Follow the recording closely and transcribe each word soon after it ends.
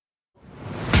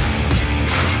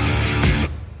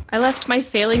I left my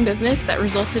failing business that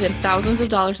resulted in thousands of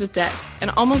dollars of debt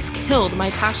and almost killed my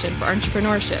passion for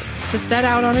entrepreneurship to set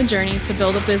out on a journey to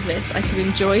build a business I could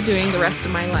enjoy doing the rest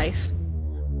of my life.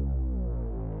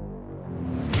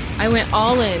 I went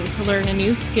all in to learn a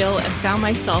new skill and found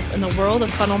myself in the world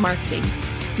of funnel marketing.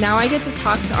 Now I get to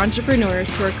talk to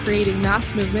entrepreneurs who are creating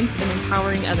mass movements and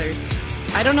empowering others.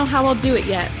 I don't know how I'll do it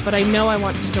yet, but I know I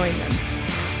want to join them.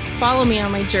 Follow me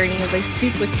on my journey as I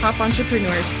speak with top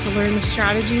entrepreneurs to learn the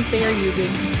strategies they are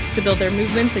using to build their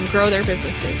movements and grow their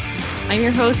businesses. I'm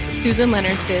your host, Susan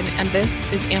Leonardson, and this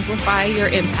is Amplify Your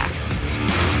Impact.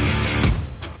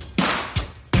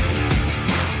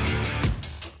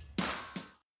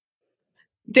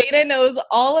 Dana knows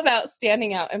all about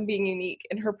standing out and being unique,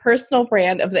 and her personal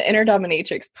brand of the Inner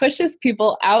Dominatrix pushes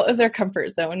people out of their comfort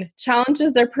zone,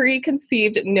 challenges their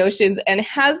preconceived notions, and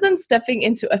has them stepping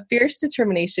into a fierce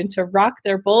determination to rock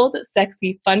their bold,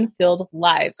 sexy, fun-filled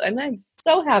lives. And I'm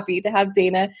so happy to have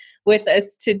Dana with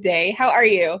us today. How are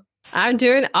you? I'm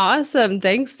doing awesome.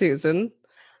 Thanks, Susan.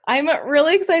 I'm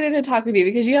really excited to talk with you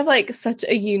because you have like such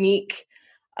a unique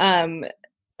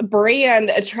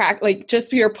brand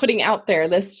just you're putting out there,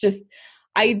 this just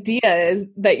ideas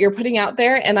that you're putting out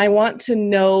there, and I want to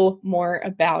know more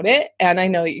about it, and I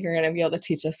know you're going to be able to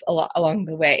teach us a lot along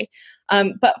the way.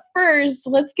 But first,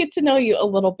 let's get to know you a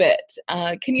little bit.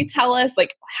 Can you tell us,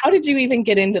 how did you even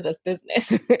get into this business?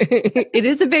 It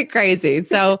is a bit crazy,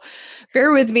 so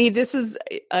bear with me. This is,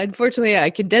 unfortunately,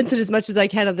 I condense it as much as I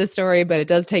can of this story, but it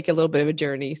does take a little bit of a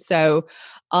journey. So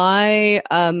I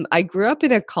grew up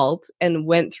in a cult and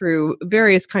went through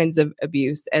various kinds of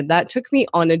abuse, and that took me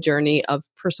on a journey of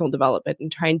personal development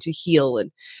and trying to heal.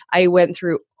 And I went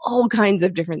through all kinds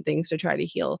of different things to try to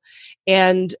heal.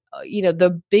 And,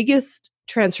 the biggest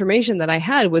transformation that I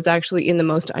had was actually in the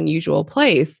most unusual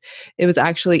place. It was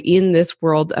actually in this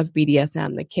world of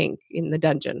BDSM, the kink, in the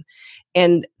dungeon.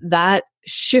 And that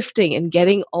shifting and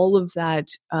getting all of that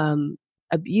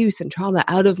abuse and trauma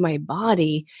out of my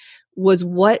body was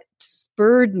what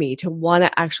spurred me to want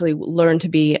to actually learn to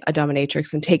be a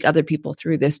dominatrix and take other people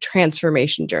through this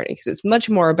transformation journey. Because it's much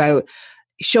more about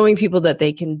showing people that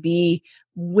they can be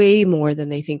way more than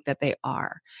they think that they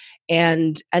are.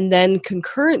 And then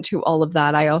concurrent to all of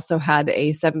that, I also had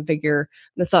a 7-figure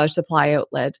massage supply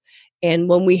outlet. And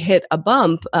when we hit a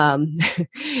bump,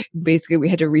 basically we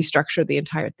had to restructure the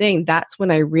entire thing. That's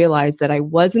when I realized that I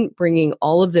wasn't bringing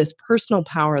all of this personal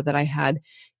power that I had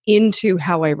into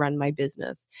how I run my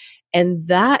business. And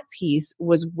that piece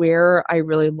was where I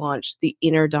really launched the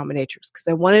Inner Dominatrix, because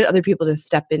I wanted other people to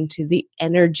step into the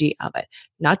energy of it,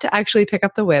 not to actually pick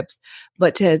up the whips,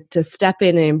 but to step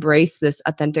in and embrace this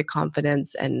authentic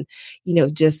confidence and,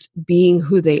 just being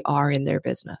who they are in their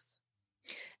business.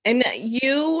 And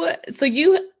you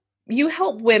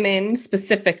help women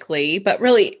specifically, but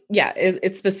really, yeah,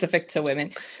 it's specific to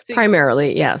women. So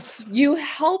primarily, yes. You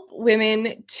help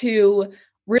women to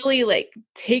really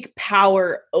take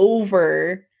power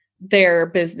over their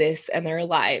business and their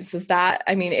lives. Is that,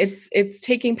 it's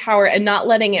taking power and not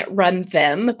letting it run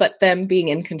them, but them being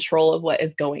in control of what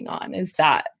is going on. Is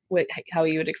that how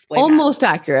you would explain Almost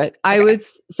that? Accurate. Okay.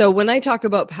 So when I talk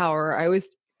about power, I always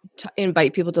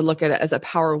invite people to look at it as a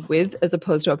power with as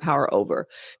opposed to a power over,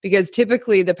 because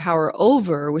typically the power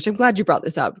over, which I'm glad you brought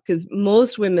this up, because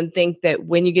most women think that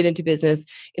when you get into business,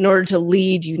 in order to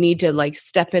lead, you need to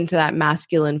step into that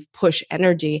masculine push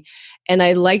energy. And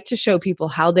I like to show people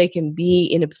how they can be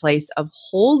in a place of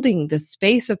holding the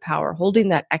space of power, holding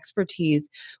that expertise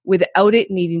without it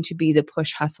needing to be the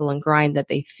push, hustle, and grind that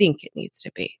they think it needs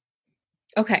to be.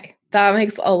 Okay. That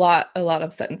makes a lot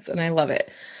of sense, and I love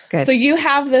it. Good. So you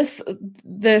have this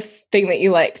thing that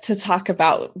you like to talk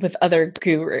about with other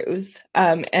gurus,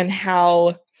 and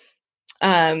how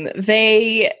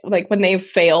they, when they've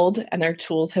failed and their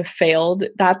tools have failed,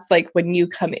 that's when you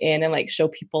come in and show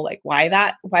people why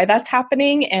that's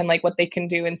happening and what they can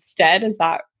do instead. Is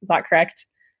that correct?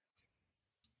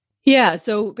 Yeah.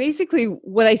 So basically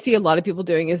what I see a lot of people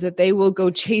doing is that they will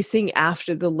go chasing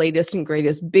after the latest and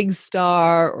greatest big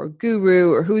star or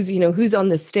guru or who's on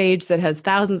the stage that has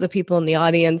thousands of people in the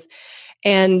audience.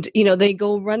 And, they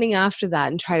go running after that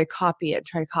and try to copy it,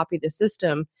 try to copy the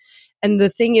system. And the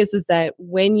thing is that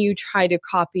when you try to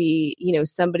copy,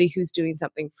 somebody who's doing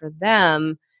something for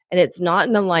them, and it's not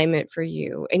in alignment for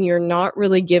you, and you're not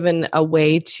really given a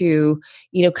way to,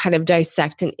 kind of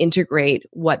dissect and integrate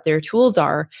what their tools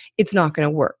are, it's not going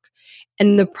to work.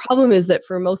 And the problem is that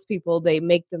for most people, they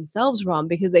make themselves wrong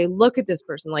because they look at this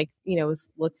person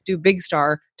let's do big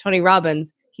star, Tony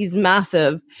Robbins. He's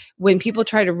massive. When people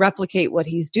try to replicate what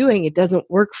he's doing, it doesn't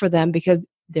work for them because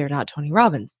they're not Tony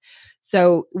Robbins.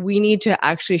 So we need to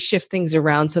actually shift things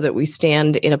around so that we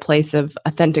stand in a place of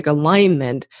authentic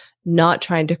alignment, not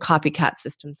trying to copycat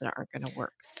systems that aren't going to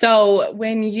work. So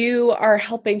when you are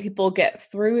helping people get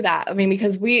through that, I mean,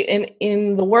 because we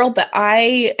in the world that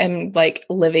I am like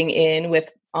living in with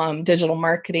digital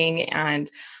marketing and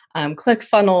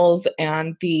ClickFunnels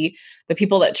and the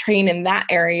people that train in that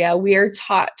area, we are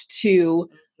taught to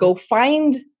go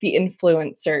find the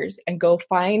influencers and go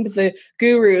find the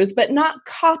gurus, but not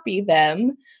copy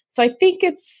them. So I think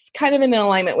it's kind of in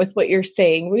alignment with what you're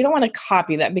saying. We don't want to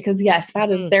copy them because yes,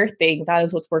 that is their thing. That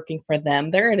is what's working for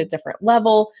them. They're at a different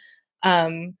level.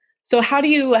 So how do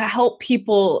you help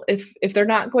people if they're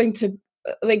not going to,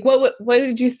 like, what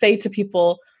did you say to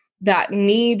people that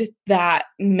need that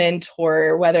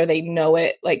mentor, whether they know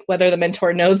it, like whether the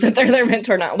mentor knows that they're their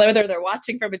mentor or not, whether they're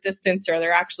watching from a distance or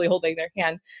they're actually holding their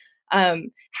hand?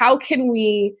 How can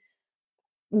we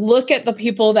look at the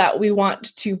people that we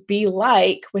want to be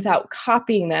like without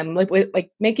copying them, like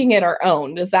making it our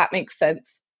own? Does that make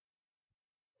sense?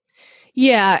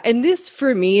 Yeah. And this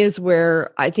for me is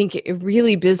where I think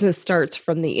really business starts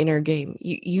from the inner game.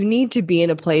 You need to be in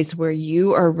a place where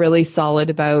you are really solid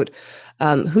about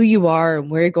who you are and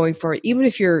where you're going for it. Even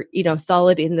if you're,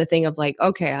 solid in the thing of like,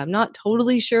 okay, I'm not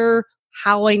totally sure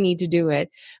how I need to do it,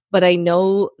 but I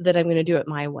know that I'm going to do it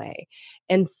my way.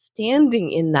 And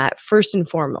standing in that first and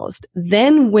foremost.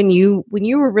 Then when you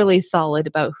were really solid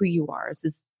about who you are, this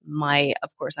is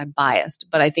of course I'm biased,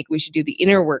 but I think we should do the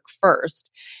inner work first.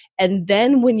 And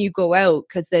then when you go out,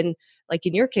 because then like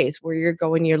in your case where you're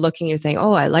looking, you're saying,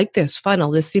 oh, I like this funnel.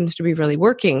 This seems to be really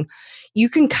working. You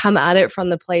can come at it from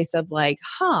the place of like,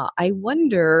 I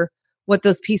wonder what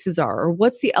those pieces are, or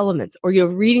what's the elements, or you're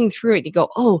reading through it and you go,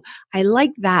 oh, I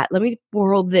like that. Let me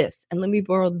borrow this and let me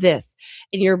borrow this.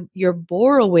 And you're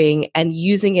borrowing and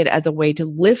using it as a way to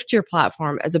lift your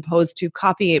platform as opposed to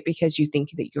copying it because you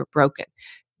think that you're broken.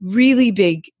 Really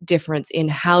big difference in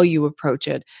how you approach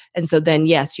it. And so then,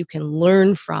 yes, you can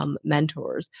learn from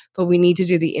mentors, but we need to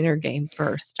do the inner game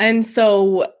first. And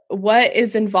so what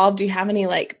is involved? Do you have any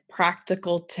like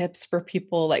practical tips for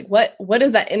people? Like what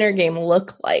does that inner game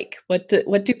look like? What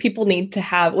do people need to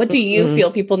have? What do you feel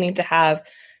people need to have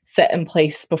set in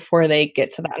place before they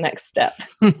get to that next step?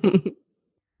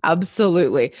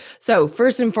 Absolutely. So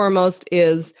first and foremost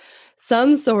is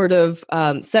some sort of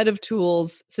set of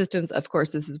tools, systems. Of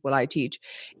course, this is what I teach,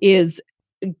 is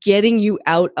getting you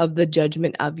out of the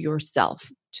judgment of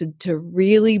yourself to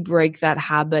really break that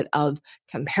habit of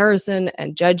comparison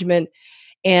and judgment.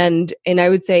 And I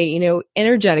would say,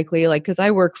 energetically, like, because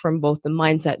I work from both the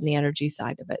mindset and the energy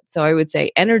side of it. So I would say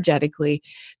energetically,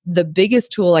 the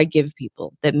biggest tool I give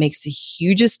people that makes the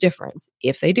hugest difference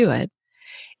if they do it,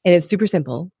 and it's super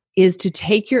simple, is to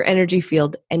take your energy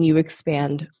field and you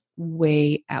expand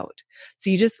way out.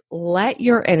 So you just let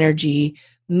your energy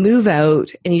move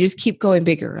out and you just keep going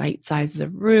bigger, right? Size of the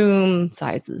room,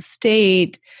 size of the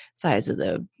state, size of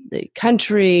the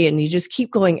country, and you just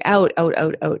keep going out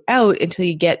until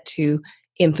you get to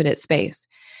infinite space.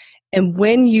 And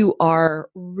when you are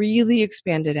really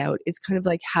expanded out, it's kind of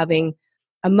like having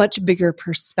a much bigger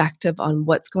perspective on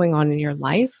what's going on in your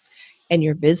life and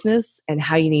your business and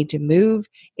how you need to move.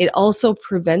 It also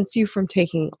prevents you from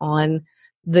taking on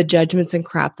the judgments and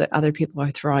crap that other people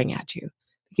are throwing at you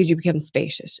because you become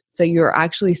spacious. So you're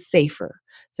actually safer.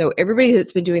 So everybody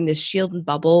that's been doing this shield and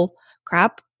bubble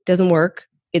crap doesn't work.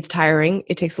 It's tiring.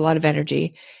 It takes a lot of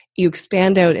energy. You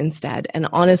expand out instead. And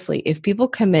honestly, if people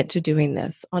commit to doing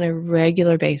this on a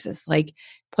regular basis, like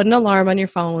put an alarm on your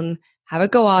phone, have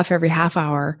it go off every half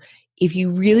hour, if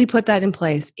you really put that in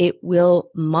place, it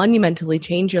will monumentally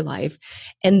change your life.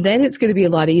 And then it's going to be a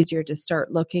lot easier to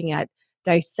start looking at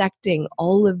dissecting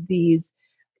all of these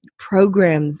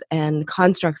programs and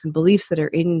constructs and beliefs that are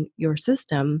in your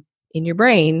system, in your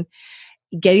brain,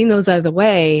 getting those out of the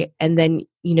way, and then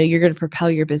you're going to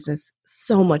propel your business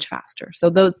so much faster.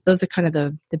 So those are kind of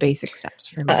the basic steps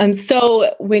for me.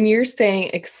 So when you're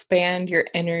saying expand your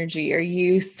energy, are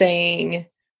you saying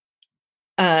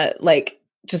like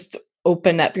just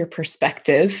open up your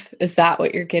perspective? Is that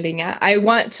what you're getting at? I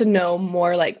want to know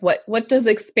more, like what does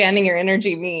expanding your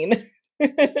energy mean?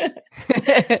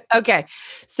 Okay.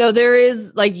 So there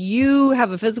is, like, you have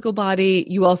a physical body,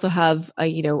 you also have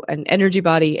an energy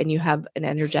body, and you have an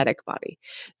energetic body.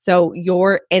 So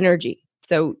your energy.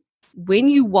 So when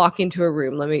you walk into a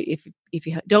room, if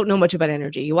you don't know much about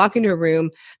energy, you walk into a room,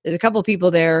 there's a couple of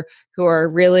people there who are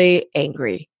really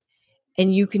angry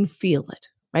and you can feel it,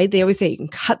 right? They always say you can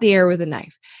cut the air with a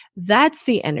knife. That's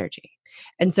the energy.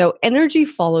 And so energy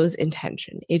follows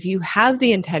intention. If you have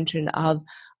the intention of,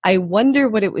 I wonder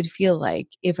what it would feel like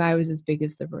if I was as big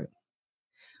as the room.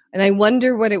 And I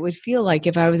wonder what it would feel like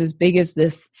if I was as big as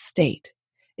this state.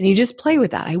 And you just play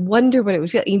with that. I wonder what it would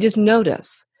feel like. You just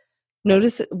notice.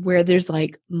 Notice where there's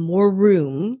like more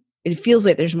room. It feels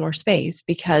like there's more space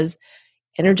because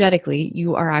energetically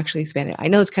you are actually expanding. I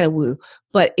know it's kind of woo,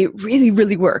 but it really,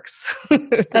 really works.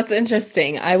 That's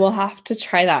interesting. I will have to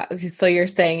try that. So you're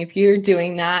saying if you're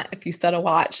doing that, if you set a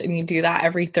watch and you do that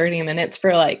every 30 minutes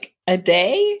for like a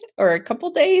day or a couple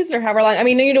days or however long, I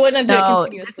mean, you wouldn't do it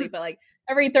continuously, but like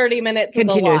every 30 minutes is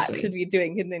a lot to be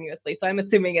doing continuously. So I'm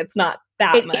assuming it's not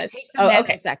that much. It takes a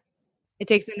nanosecond. It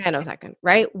takes a nanosecond,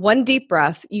 right? One deep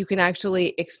breath, you can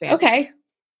actually expand. Okay.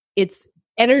 It's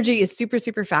energy is super,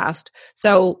 super fast.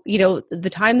 So, the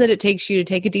time that it takes you to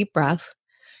take a deep breath,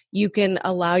 you can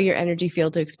allow your energy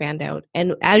field to expand out.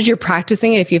 And as you're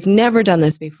practicing it, if you've never done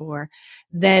this before,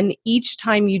 then each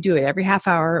time you do it, every half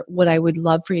hour, what I would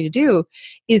love for you to do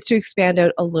is to expand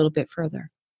out a little bit further.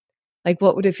 Like,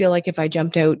 what would it feel like if I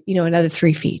jumped out, another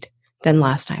 3 feet than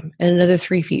last time and another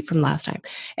 3 feet from last time?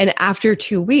 And after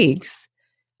 2 weeks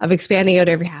of expanding out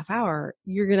every half hour,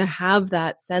 you're going to have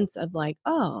that sense of like,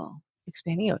 oh,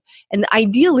 expanding out. And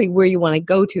ideally where you want to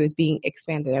go to is being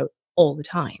expanded out all the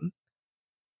time.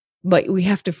 But we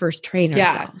have to first train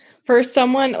ourselves. For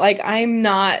someone like I'm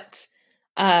not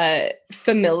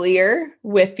familiar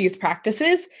with these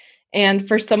practices. And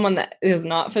for someone that is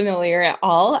not familiar at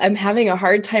all, I'm having a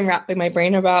hard time wrapping my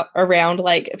brain around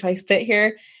like if I sit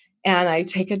here and I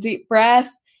take a deep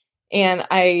breath and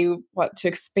I want to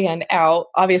expand out.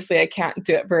 Obviously, I can't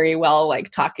do it very well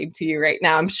like talking to you right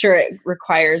now. I'm sure it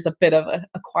requires a bit of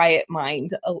a quiet mind,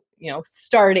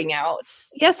 starting out.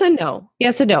 Yes and no.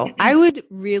 Yes and no. I would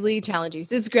really challenge you.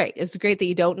 It's great. It's great that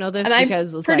you don't know this and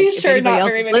because I'm pretty sure not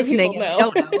very many listening people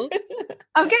know. Don't know.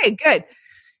 Okay, good.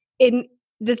 And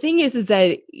the thing is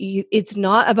that it's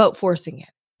not about forcing it.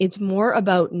 It's more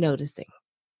about noticing.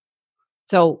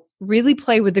 So really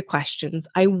play with the questions.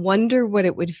 I wonder what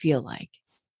it would feel like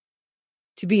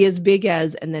to be as big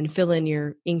as, and then fill in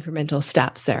your incremental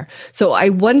steps there. So I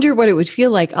wonder what it would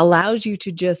feel like allows you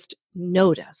to just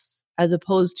notice as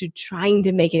opposed to trying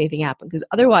to make anything happen. Because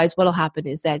otherwise what'll happen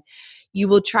is that you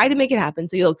will try to make it happen.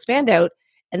 So you'll expand out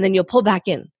and then you'll pull back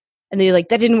in and then you're like,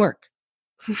 that didn't work.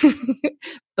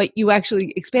 But you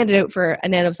actually expanded out for a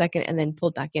nanosecond and then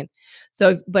pulled back in.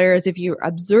 So whereas if you're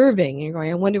observing and you're going,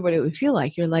 I wonder what it would feel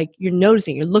like, you're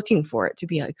noticing, you're looking for it to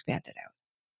be expanded out.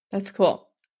 That's cool.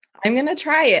 I'm going to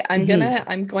try it. I'm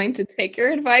going to take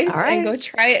your advice and go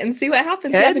try it and see what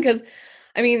happens. Yeah, because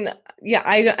I mean, yeah,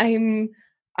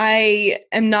 I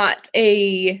am not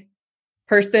a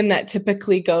person that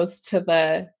typically goes to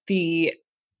the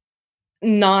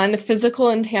non-physical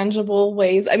and tangible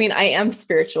ways. I mean, I am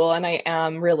spiritual and I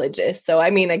am religious. So,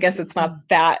 I mean, I guess it's not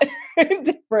that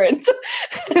different.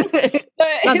 But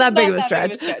not that big of a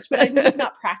stretch. But I've just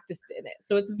not practiced in it.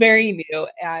 So it's very new.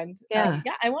 And I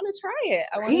want to try it.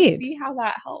 I want to see how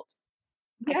that helps.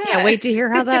 I can't wait to hear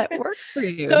how that works for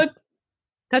you. So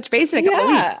touch base in a couple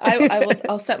weeks.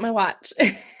 I'll set my watch.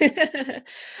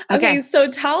 Okay.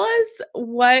 So tell us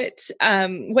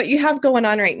what you have going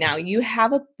on right now. You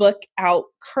have a book out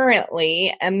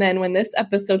currently, and then when this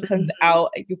episode comes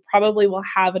out, you probably will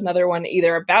have another one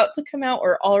either about to come out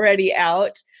or already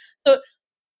out. So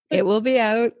it will be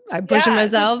out. I'm pushing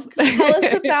myself. So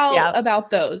tell us about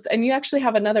those. And you actually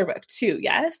have another book too.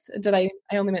 Yes. Did I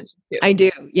only mentioned two? I do.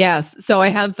 Yes. So I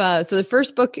have, so the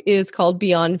first book is called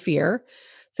Beyond Fear.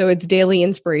 So it's daily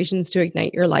inspirations to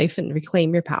ignite your life and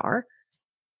reclaim your power.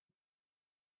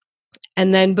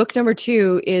 And then book number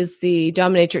 2 is the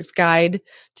Dominatrix Guide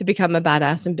to Become a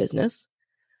Badass in Business.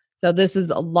 So this is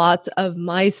lots of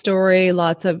my story,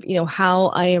 lots of, how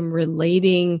I am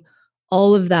relating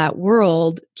all of that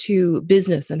world to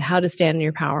business and how to stand in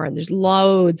your power. And there's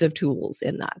loads of tools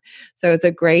in that. So it's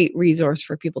a great resource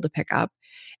for people to pick up.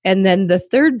 And then the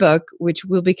third book, which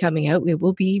will be coming out, it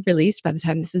will be released by the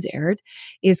time this is aired,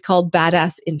 is called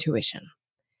Badass Intuition.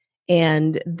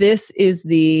 And this is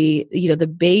the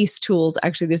base tools.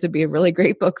 Actually, this would be a really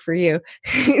great book for you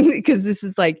because this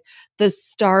is like the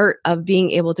start of being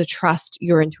able to trust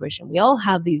your intuition. We all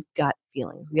have these gut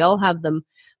feelings. We all have them,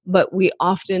 but we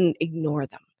often ignore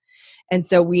them. And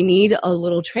so we need a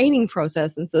little training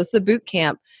process. And so it's a boot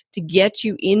camp to get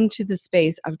you into the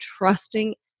space of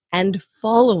trusting and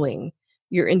following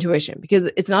your intuition, because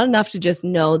it's not enough to just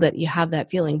know that you have that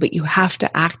feeling, but you have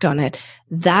to act on it.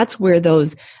 That's where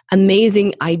those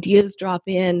amazing ideas drop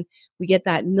in. We get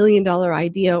that $1 million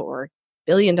idea or $1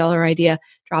 billion idea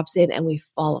drops in and we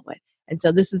follow it. And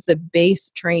so this is the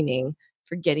base training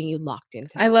for getting you locked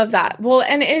into. I love that. Well,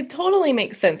 and it totally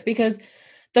makes sense because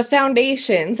the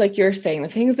foundations, like you're saying, the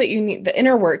things that you need, the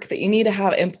inner work that you need to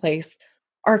have in place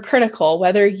are critical,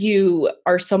 whether you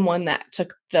are someone that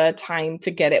took the time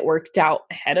to get it worked out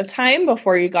ahead of time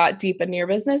before you got deep into your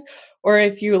business, or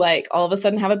if you like all of a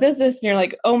sudden have a business and you're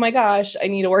like, oh my gosh, I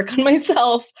need to work on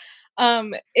myself.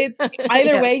 It's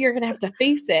either Yes. way, you're going to have to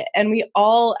face it. And we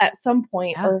all at some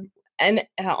point are, and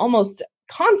almost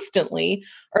constantly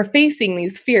are facing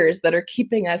these fears that are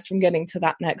keeping us from getting to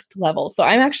that next level. So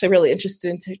I'm actually really interested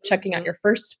in checking out your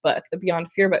first book, the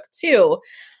Beyond Fear book too.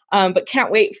 But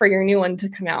can't wait for your new one to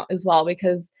come out as well,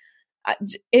 because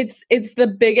it's the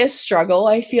biggest struggle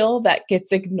I feel that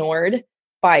gets ignored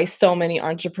by so many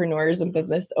entrepreneurs and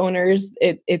business owners.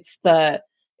 It's the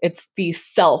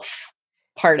self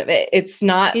part of it. It's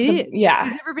not yeah.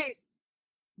 Because everybody's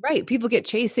right. People get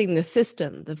chasing the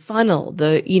system, the funnel,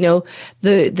 the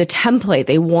template.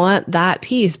 They want that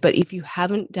piece. But if you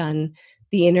haven't done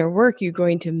the inner work, you're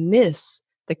going to miss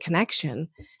the connection,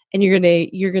 and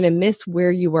you're gonna miss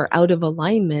where you are out of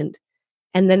alignment,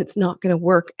 and then it's not gonna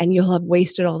work, and you'll have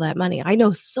wasted all that money. I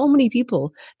know so many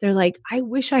people, they're like, I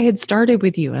wish I had started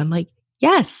with you. And I'm like,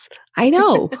 yes, I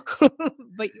know,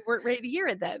 but you weren't ready to hear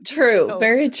it then. True. So.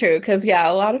 Very true. Because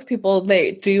a lot of people,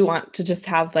 they do want to just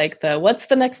have like what's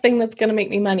the next thing that's going to make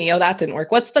me money? Oh, that didn't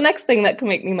work. What's the next thing that can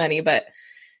make me money? But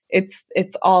it's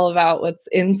all about what's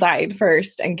inside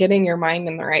first, and getting your mind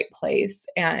in the right place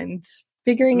and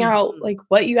figuring out like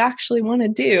what you actually want to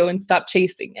do and stop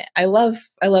chasing it. I love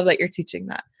that you're teaching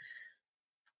that.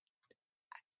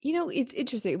 It's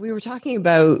interesting. We were talking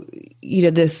about,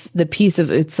 the piece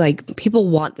of, it's like people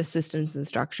want the systems and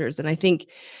structures. And I think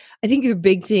the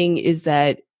big thing is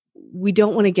that we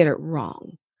don't want to get it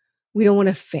wrong. We don't want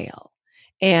to fail.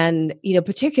 And,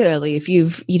 particularly if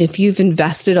you've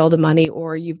invested all the money,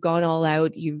 or you've gone all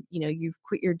out, you've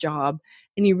quit your job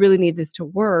and you really need this to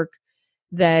work,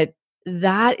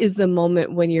 that is the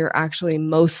moment when you're actually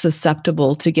most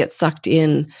susceptible to get sucked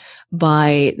in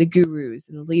by the gurus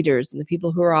and the leaders and the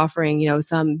people who are offering,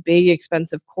 some big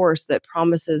expensive course that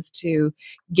promises to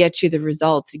get you the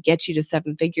results, to get you to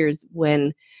 7 figures,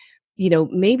 when,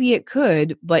 maybe it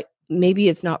could, but maybe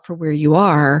it's not for where you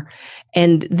are.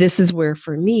 And this is where,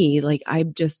 for me, like,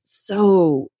 I'm just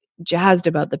so jazzed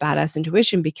about the Badass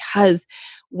Intuition, because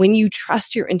when you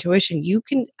trust your intuition, you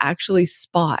can actually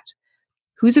spot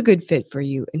who's a good fit for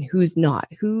you and who's not,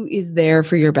 who is there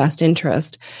for your best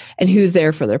interest and who's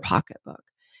there for their pocketbook.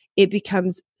 It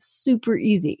becomes super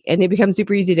easy. And it becomes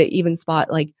super easy to even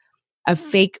spot like a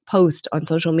fake post on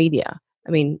social media. I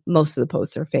mean, most of the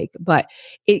posts are fake, but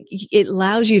it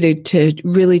allows you to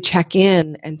really check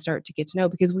in and start to get to know,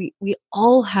 because we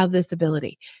all have this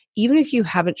ability. Even if you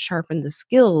haven't sharpened the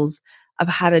skills of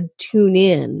how to tune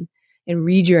in and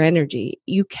read your energy,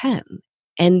 you can,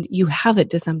 and you have it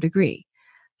to some degree.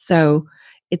 So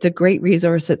it's a great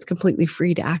resource that's completely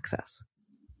free to access.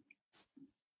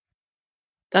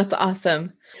 That's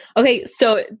awesome. Okay,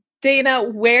 so Dana,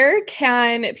 where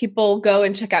can people go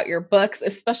and check out your books,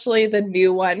 especially the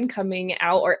new one coming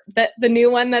out, or the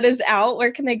new one that is out?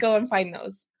 Where can they go and find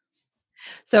those?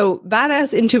 So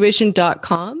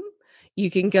badassintuition.com. You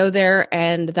can go there,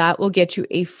 and that will get you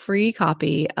a free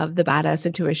copy of the Badass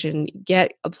Intuition.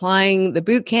 Get applying the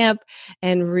boot camp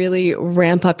and really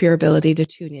ramp up your ability to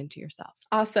tune into yourself.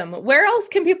 Awesome. Where else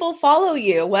can people follow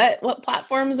you? What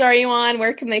platforms are you on?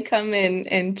 Where can they come in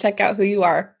and check out who you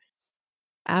are?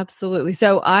 Absolutely.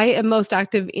 So I am most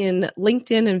active in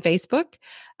LinkedIn and Facebook.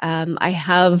 I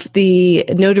have the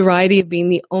notoriety of being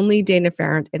the only Dana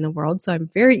Ferrant in the world. So I'm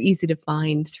very easy to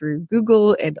find through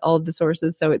Google and all of the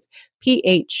sources. So it's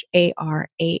PHARANT.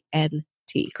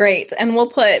 Great. And we'll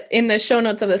put in the show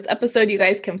notes of this episode, you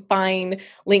guys can find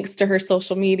links to her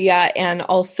social media and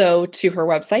also to her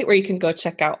website, where you can go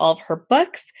check out all of her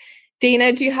books.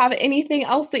 Dana, do you have anything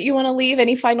else that you want to leave?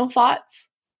 Any final thoughts?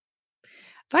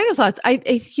 Final thoughts.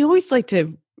 You always like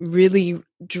to really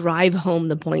drive home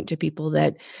the point to people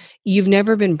that you've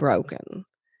never been broken.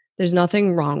 There's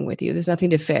nothing wrong with you. There's nothing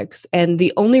to fix. And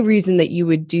the only reason that you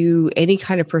would do any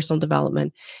kind of personal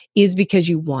development is because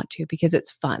you want to, because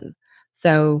it's fun.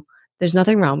 So there's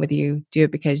nothing wrong with you. Do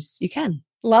it because you can.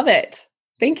 Love it.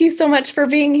 Thank you so much for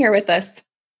being here with us.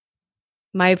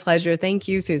 My pleasure. Thank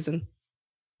you, Susan.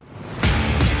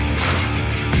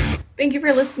 Thank you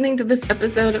for listening to this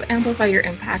episode of Amplify Your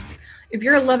Impact. If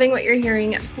you're loving what you're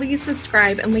hearing, please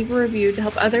subscribe and leave a review to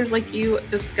help others like you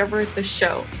discover the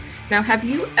show. Now, have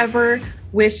you ever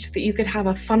wished that you could have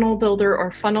a funnel builder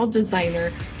or funnel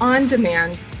designer on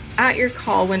demand at your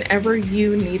call whenever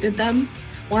you needed them?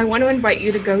 Well, I want to invite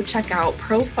you to go check out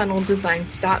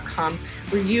profunneldesigns.com,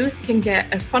 where you can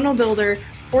get a funnel builder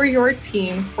for your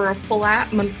team for a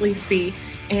flat monthly fee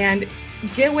and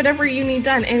get whatever you need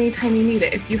done anytime you need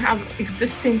it. If you have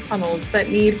existing funnels that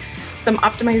need some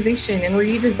optimization and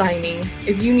redesigning,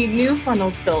 if you need new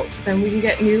funnels built, then we can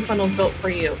get new funnels built for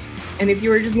you. And if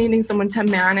you are just needing someone to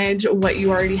manage what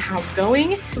you already have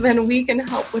going, then we can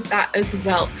help with that as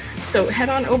well. So head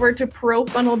on over to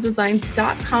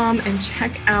profunneldesigns.com and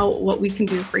check out what we can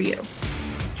do for you.